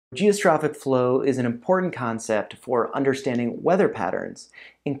Geostrophic flow is an important concept for understanding weather patterns,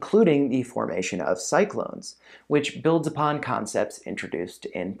 including the formation of cyclones, which builds upon concepts introduced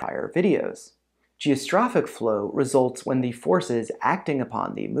in prior videos. Geostrophic flow results when the forces acting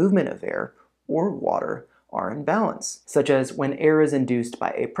upon the movement of air or water are in balance, such as when air is induced by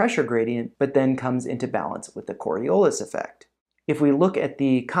a pressure gradient but then comes into balance with the Coriolis effect. If we look at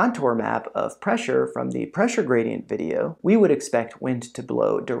the contour map of pressure from the pressure gradient video, we would expect wind to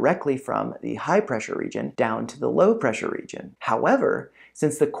blow directly from the high pressure region down to the low pressure region. However,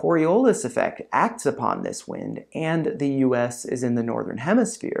 since the Coriolis effect acts upon this wind and the US is in the northern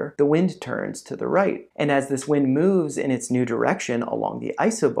hemisphere, the wind turns to the right. And as this wind moves in its new direction along the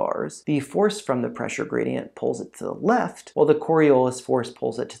isobars, the force from the pressure gradient pulls it to the left, while the Coriolis force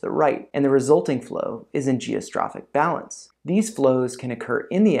pulls it to the right, and the resulting flow is in geostrophic balance. These flows can occur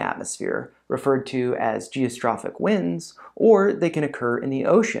in the atmosphere, referred to as geostrophic winds, or they can occur in the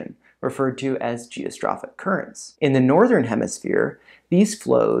ocean, referred to as geostrophic currents. In the northern hemisphere, these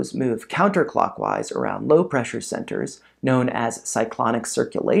flows move counterclockwise around low-pressure centers, known as cyclonic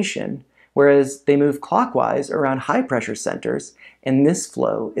circulation, whereas they move clockwise around high-pressure centers, and this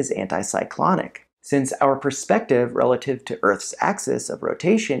flow is anticyclonic. Since our perspective relative to Earth's axis of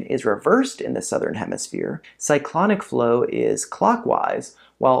rotation is reversed in the southern hemisphere, cyclonic flow is clockwise,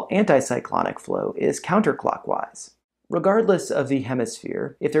 while anticyclonic flow is counterclockwise. Regardless of the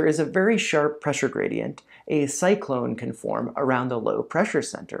hemisphere, if there is a very sharp pressure gradient, a cyclone can form around the low pressure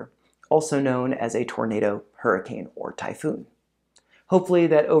center, also known as a tornado, hurricane, or typhoon. Hopefully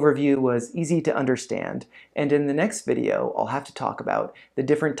that overview was easy to understand, and in the next video I'll have to talk about the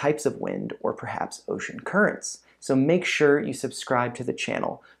different types of wind or perhaps ocean currents. So make sure you subscribe to the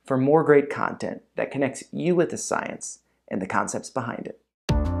channel for more great content that connects you with the science and the concepts behind it.